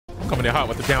Coming in hot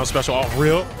with the down special off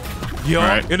real. Yo,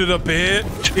 right. Into the bed,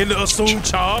 into a assume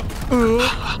chop. I'm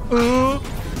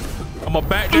a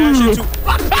backdash into.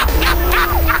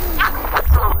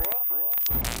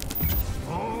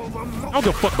 I don't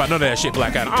give a fuck about none of that shit,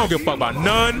 Black Adam. I don't give a fuck about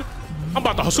none. I'm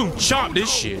about to assume chop this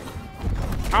shit.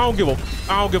 I'm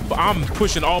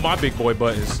pushing all my big boy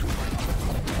buttons.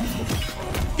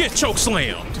 Get choke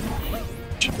slammed.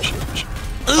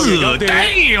 Okay, y'all dead.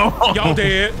 Damn. Y'all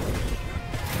dead.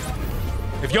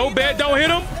 If your bed don't hit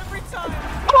him.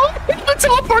 Oh, the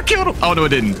teleport killed him. Oh, no, it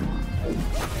didn't.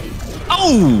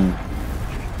 Oh.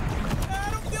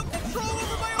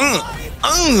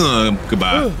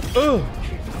 Goodbye.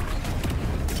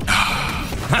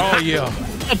 Oh, yeah.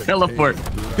 Teleport.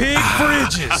 Big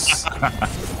fridges.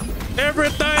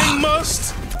 Everything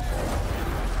must.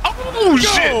 Oh,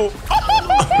 shit.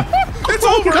 It's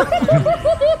over.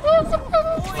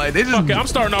 Like, they just... Okay, I'm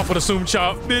starting off with assume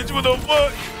chop. Bitch, what the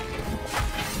fuck?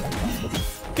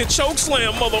 Get choke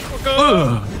slam,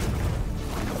 motherfucker.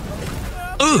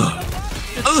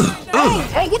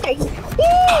 Oh, what the?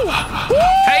 Woo!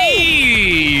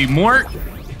 Hey, Mort.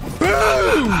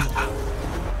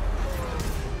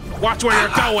 Watch where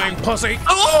you're going, pussy.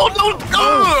 Oh, no,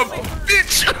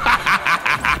 bitch.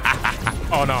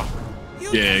 Oh, no.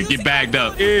 Yeah, get bagged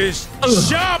up. It's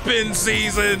shopping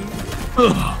season.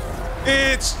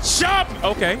 It's shopping.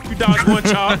 Okay, you dodged one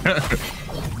chop.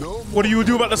 What do you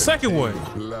do about the second one?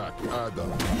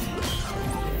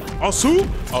 Oh, soup?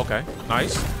 Okay,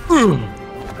 nice.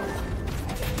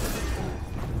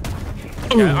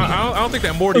 Yeah, I don't think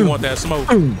that Morty want that smoke.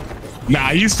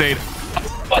 Nah, you stayed.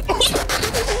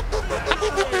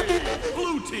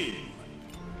 Blue team.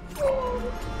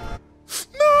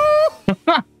 No.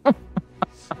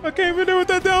 I came in there with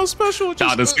that down special.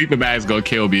 Nah, the sleeping bag's gonna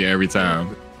kill me every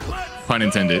time. Pun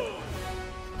intended.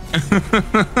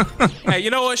 Hey, you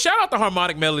know what? Shout out to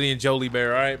Harmonic Melody and Jolie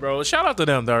Bear, all right, bro? Shout out to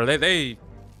them, though. They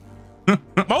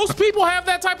most people have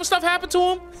that type of stuff happen to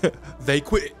them. They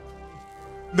quit.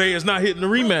 They is not hitting the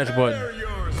rematch button.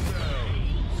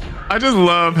 I just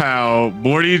love how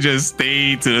Morty just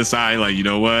stayed to the side, like, you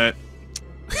know what?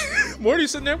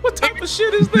 Morty's sitting there. What type of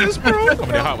shit is this, bro?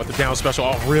 Coming in hot with the down special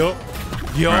off real.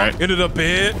 Yo, right. Into the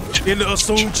bed, into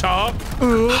assume chop.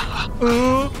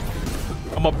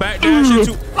 I'm a backdash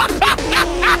into.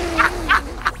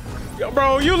 Yo,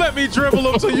 bro, you let me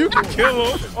dribble him so you can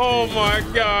kill him. Oh my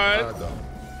god.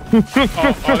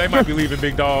 Oh, they might be leaving,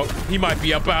 big dog. He might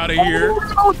be up out of here.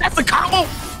 Oh, that's a combo.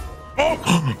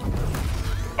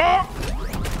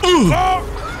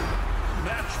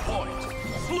 Match point.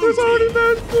 There's already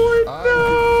match point.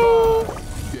 No.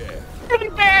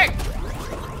 Get back.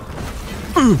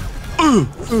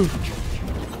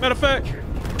 Matter of fact,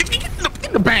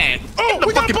 in the bag. Oh,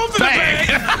 we got both in the bag.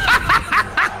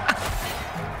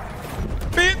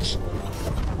 Bitch.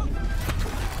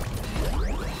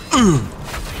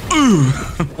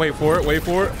 Wait for it. Wait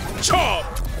for it. Chop.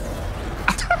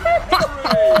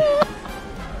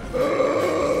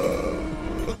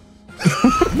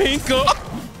 Mink up.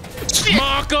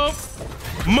 Mock up.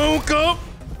 Mook up.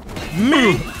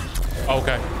 Mink.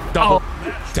 Okay. Double.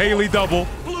 Daily double.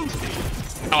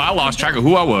 Oh, I lost track of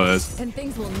who I was. And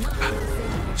things will not.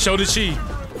 Show the chi.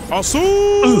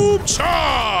 Assume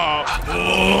chop.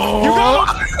 You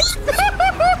got him.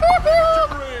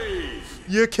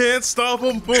 You can't stop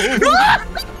them, boom.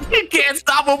 You can't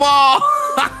stop them all.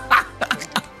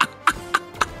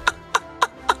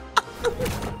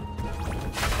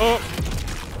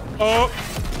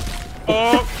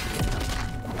 Up.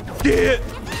 Get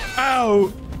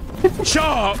out.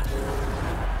 Chop.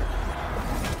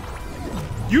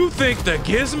 You think the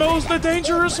Gizmo's the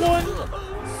dangerous one?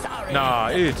 Nah,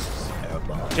 it's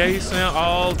Jason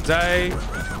all day.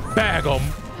 Bag 'em.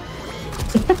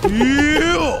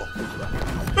 Yeah.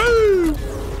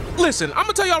 Listen, I'm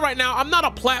gonna tell y'all right now, I'm not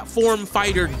a platform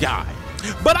fighter guy,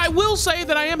 but I will say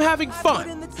that I am having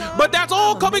fun. But that's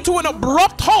all coming to an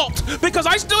abrupt halt because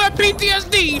I still have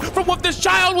PTSD from what this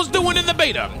child was doing in the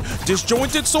beta.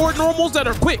 Disjointed sword normals that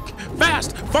are quick,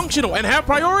 fast, functional, and have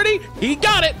priority, he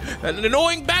got it. An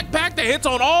annoying backpack that hits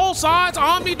on all sides,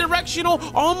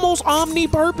 omnidirectional, almost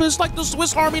omni-purpose, like the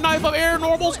Swiss Army knife of air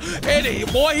normals,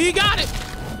 and boy, he got it.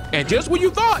 And just when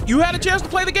you thought you had a chance to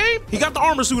play the game, he got the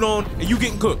armor suit on and you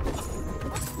getting cooked.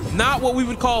 Not what we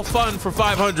would call fun for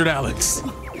 500, Alex.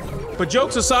 But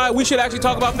jokes aside, we should actually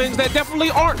talk about things that definitely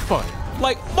aren't fun.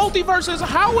 Like MultiVersus,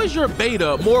 how is your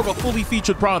beta more of a fully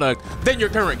featured product than your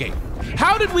current game?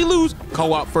 How did we lose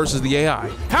co-op versus the AI?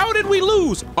 How did we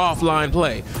lose offline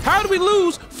play? How did we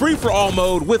lose free-for-all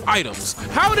mode with items?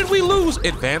 How did we lose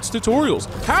advanced tutorials?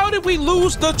 How did we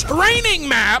lose the training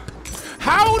map?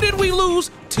 How did we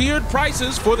lose tiered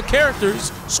prices for the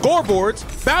characters,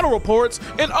 scoreboards, battle reports,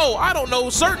 and oh, I don't know,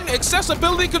 certain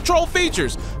accessibility control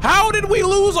features? How did we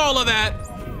lose all of that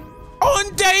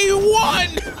on day one?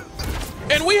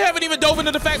 And we haven't even dove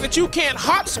into the fact that you can't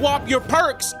hot swap your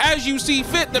perks as you see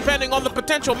fit depending on the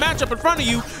potential matchup in front of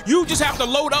you. You just have to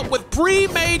load up with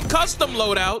pre-made custom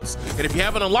loadouts. And if you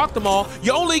haven't unlocked them all,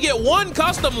 you only get one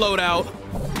custom loadout,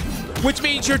 which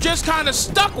means you're just kind of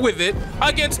stuck with it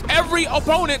against every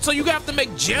opponent. So you have to make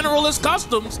generalist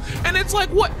customs. And it's like,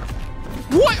 what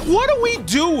are we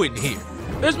doing here?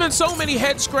 There's been so many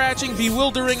head-scratching,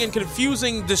 bewildering, and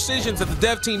confusing decisions that the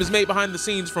dev team has made behind the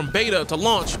scenes from beta to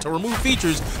launch to remove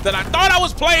features that I thought I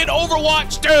was playing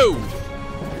Overwatch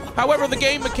 2. However, the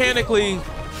game mechanically,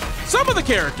 some of the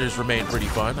characters remain pretty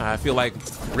fun. I feel like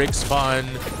Rick's fun,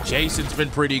 Jason's been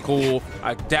pretty cool.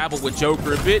 I dabbled with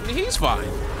Joker a bit, and he's fine.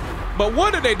 But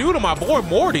what did they do to my boy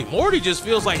Morty? Morty just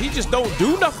feels like he just don't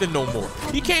do nothing no more.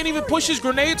 He can't even push his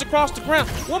grenades across the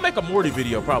ground. We'll make a Morty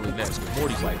video probably next, because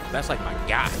Morty's like, that's like my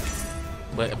guy.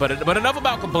 But enough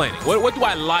about complaining. What do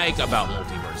I like about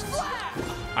MultiVersus?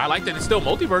 I like that it's still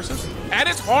MultiVersus. At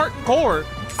its heart and core,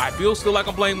 I feel still like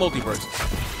I'm playing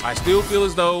MultiVersus. I still feel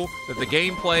as though that the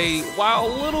gameplay, while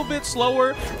a little bit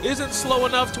slower, isn't slow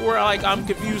enough to where like I'm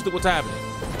confused at what's happening.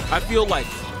 I feel like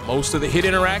most of the hit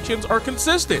interactions are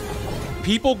consistent.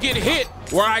 People get hit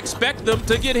where I expect them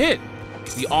to get hit.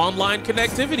 The online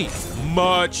connectivity,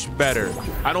 much better.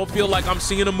 I don't feel like I'm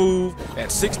seeing a move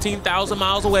at 16,000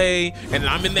 miles away and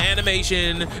I'm in the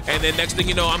animation and then next thing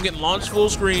you know, I'm getting launched full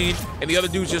screen and the other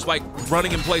dude's just like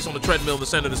running in place on the treadmill in the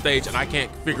center of the stage and I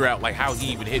can't figure out like how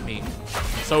he even hit me.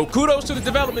 So kudos to the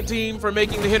development team for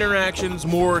making the hit interactions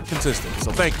more consistent.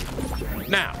 So thank you.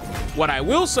 Now, what I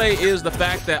will say is the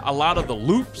fact that a lot of the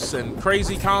loops and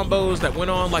crazy combos that went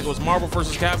on, like it was Marvel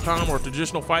vs. Capcom or a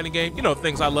traditional fighting game, you know,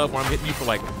 things I love where I'm hitting you for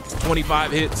like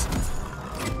 25 hits,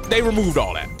 they removed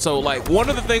all that. So like one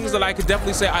of the things that I could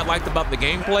definitely say I liked about the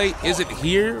gameplay isn't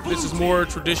here. This is more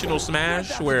traditional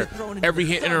Smash where every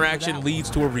hit interaction leads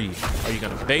to a read. Are you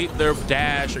gonna bait their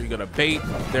dash? Are you gonna bait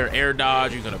their air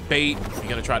dodge? Are you gonna bait? Are you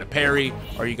gonna try to parry?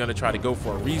 Are you gonna try to go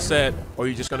for a reset? Or are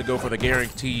you just gonna go for the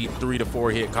guaranteed 3 to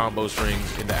 4 hit combo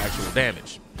strings into actual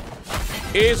damage?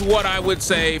 Is what I would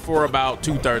say for about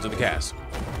 2/3 of the cast.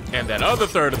 And that other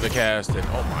third of the cast, and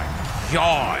oh my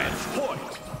God.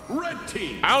 Red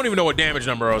team. I don't even know what damage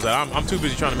number I was at. I'm too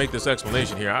busy trying to make this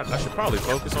explanation here. I should probably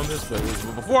focus on this, but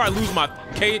before I lose my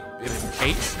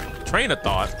train of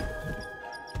thought,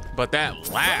 but that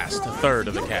last third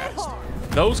of the cast,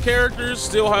 those characters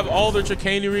still have all their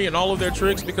chicanery and all of their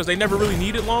tricks because they never really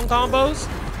needed long combos,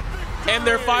 and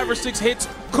their 5 or 6 hits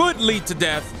could lead to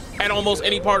death at almost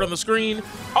any part on the screen.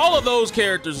 All of those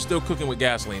characters are still cooking with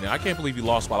gasoline. And I can't believe you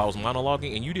lost while I was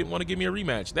monologuing and you didn't want to give me a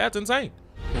rematch. That's insane.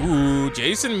 Ooh,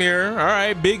 Jason Mirror. All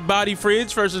right, big body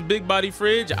fridge versus big body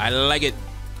fridge. I like it.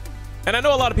 And I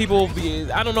know a lot of people,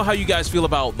 I don't know how you guys feel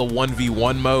about the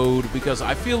 1v1 mode because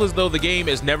I feel as though the game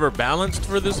is never balanced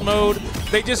for this mode.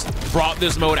 They just brought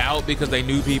this mode out because they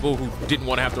knew people who didn't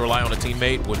want to have to rely on a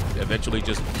teammate would eventually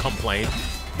just complain.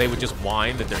 They would just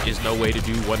whine that there is no way to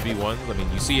do 1v1s. I mean,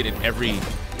 you see it in every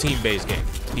team-based game.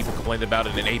 People complained about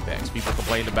it in Apex. People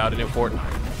complained about it in Fortnite.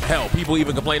 Hell, people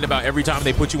even complained about every time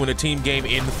they put you in a team game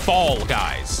in Fall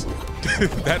Guys.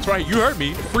 That's right, you heard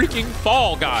me. Freaking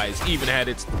Fall Guys even had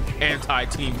its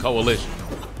anti-team coalition.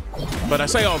 But I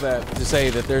say all that to say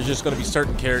that there's just going to be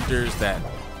certain characters that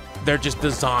they're just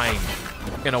designed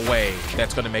in a way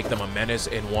that's going to make them a menace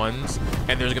in ones,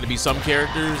 and there's going to be some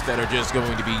characters that are just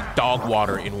going to be dog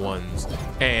water in ones,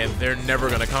 and they're never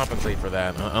going to compensate for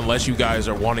that unless you guys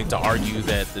are wanting to argue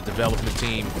that the development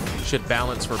team should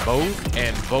balance for both,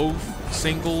 and both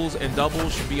singles and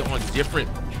doubles should be on different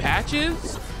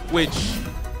patches, which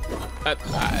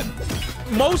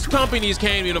most companies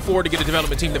can't even afford to get a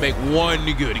development team to make one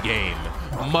good game,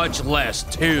 much less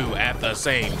 2 at the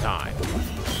same time.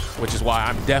 Which is why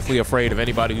I'm definitely afraid of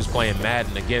anybody who's playing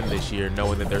Madden again this year,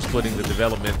 knowing that they're splitting the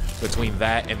development between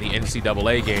that and the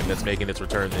NCAA game that's making its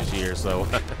return this year. So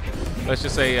let's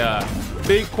just say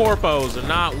big corpos are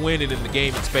not winning in the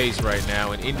gaming space right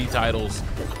now, and indie titles,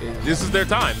 this is their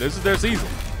time. This is their season.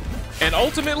 And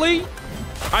ultimately,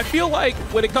 I feel like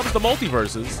when it comes to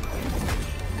MultiVersus,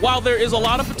 while there is a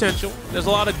lot of potential, there's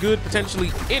a lot of good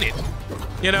potentially in it,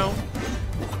 you know?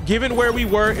 Given where we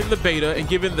were in the beta and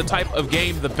given the type of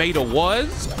game the beta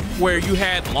was, where you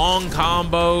had long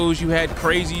combos, you had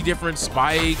crazy different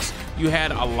spikes, you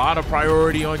had a lot of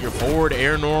priority on your forward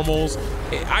air normals,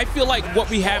 I feel like what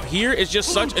we have here is just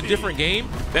such a different game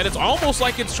that it's almost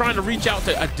like it's trying to reach out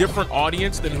to a different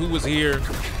audience than who was here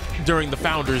during the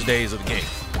founders days of the game.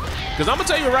 Because I'm gonna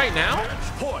tell you right now,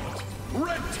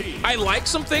 I like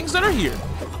some things that are here.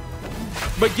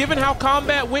 But given how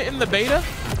combat went in the beta,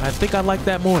 I think I like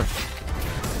that more.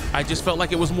 I just felt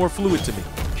like it was more fluid to me.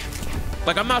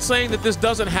 Like, I'm not saying that this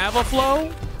doesn't have a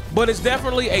flow, but it's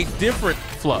definitely a different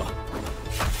flow.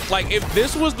 Like, if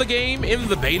this was the game in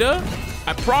the beta,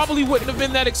 I probably wouldn't have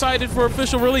been that excited for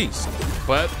official release.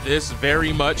 But this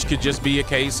very much could just be a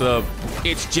case of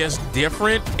it's just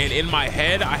different, and in my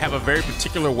head, I have a very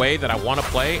particular way that I want to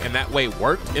play, and that way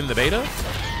worked in the beta,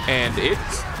 and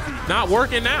it's not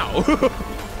working now.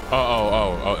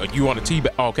 You want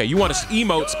to okay, you want to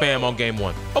emote spam on game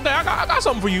 1. Okay, I got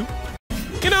something for you.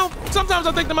 You know, sometimes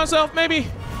I think to myself, maybe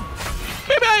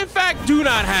I in fact do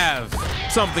not have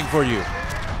something for you,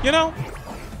 you know?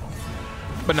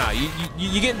 But nah,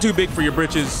 you're getting too big for your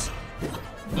britches.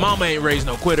 Mama ain't raised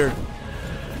no quitter.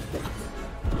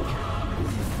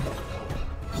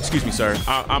 Excuse me, sir.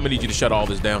 I'm gonna need you to shut all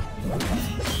this down.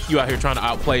 You out here trying to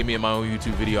outplay me in my own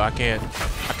YouTube video. I can't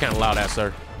allow that,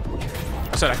 sir.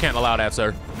 I said I can't allow that,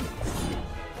 sir.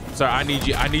 Sir, I need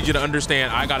you to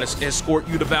understand. I gotta escort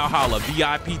you to Valhalla,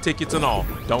 VIP tickets and all.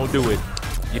 Don't do it.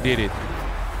 You did it.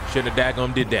 Shouldn't have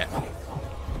daggum did that.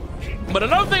 But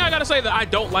another thing I gotta say that I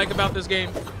don't like about this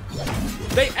game,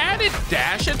 they added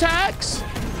dash attacks,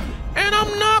 and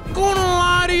I'm not gonna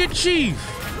lie to you, Chief.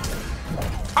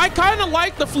 I kind of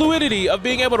like the fluidity of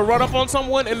being able to run up on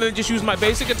someone and then just use my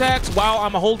basic attacks while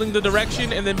I'm holding the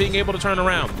direction and then being able to turn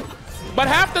around. But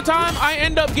half the time, I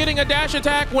end up getting a dash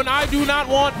attack when I do not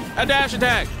want a dash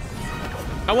attack.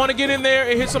 I want to get in there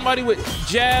and hit somebody with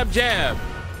jab, jab.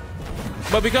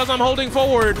 But because I'm holding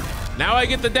forward, now I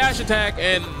get the dash attack,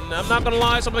 and I'm not gonna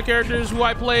lie, some of the characters who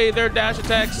I play, their dash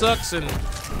attack sucks and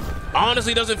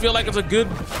honestly doesn't feel like it's a good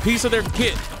piece of their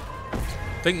kit.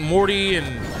 I think Morty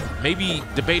and maybe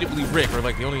debatably Rick are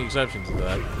like the only exceptions to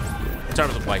that in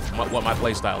terms of like what my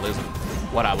play style is and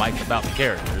what I like about the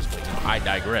characters, but you know, I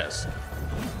digress.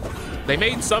 They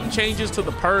made some changes to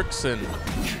the perks, and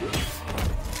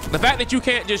the fact that you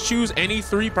can't just choose any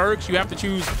 3 perks, you have to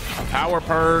choose a power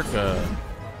perk, a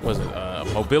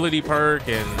mobility perk,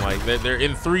 and like they're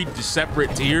in 3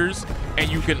 separate tiers, and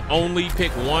you can only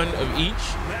pick one of each.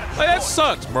 Like, that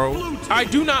sucks, bro. I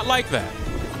do not like that.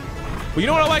 But you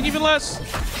know what I like even less?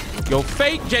 Your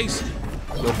fake Jason,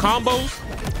 your combos,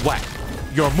 whack.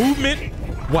 Your movement,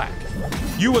 whack.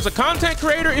 You as a content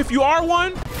creator, if you are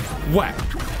one, whack.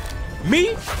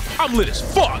 Me, I'm lit as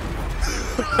fuck.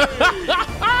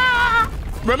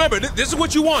 Remember, this is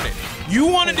what you wanted. You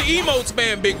wanted the emote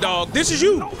spam, big dog. This is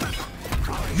you.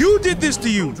 You did this to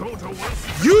you.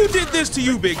 You did this to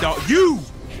you, big dog. You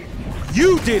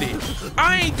did it.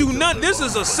 I ain't do nothing. This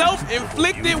is a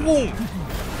self-inflicted wound.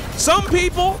 Some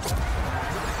people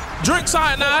drink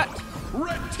cyanide.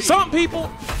 Some people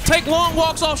take long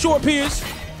walks off short piers.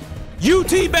 You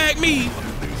teabag me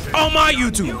on my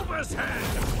YouTube.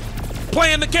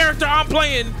 Playing the character I'm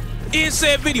playing in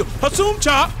said video. Assume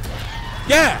chop.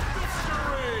 Yeah,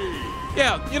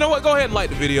 you know what? Go ahead and like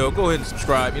the video. Go ahead and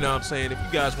subscribe. You know what I'm saying? If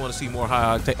you guys want to see more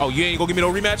high octane. Oh, you ain't gonna give me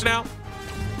no rematch now?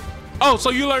 Oh, so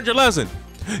you learned your lesson.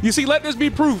 You see, let this be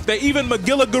proof that even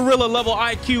Magilla Gorilla level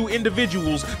IQ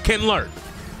individuals can learn.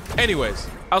 Anyways,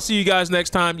 I'll see you guys next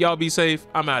time. Y'all be safe.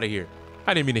 I'm out of here.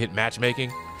 I didn't mean to hit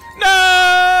matchmaking.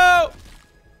 No!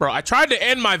 Bro, I tried to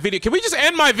end my video. Can we just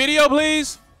end my video,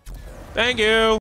 please? Thank you.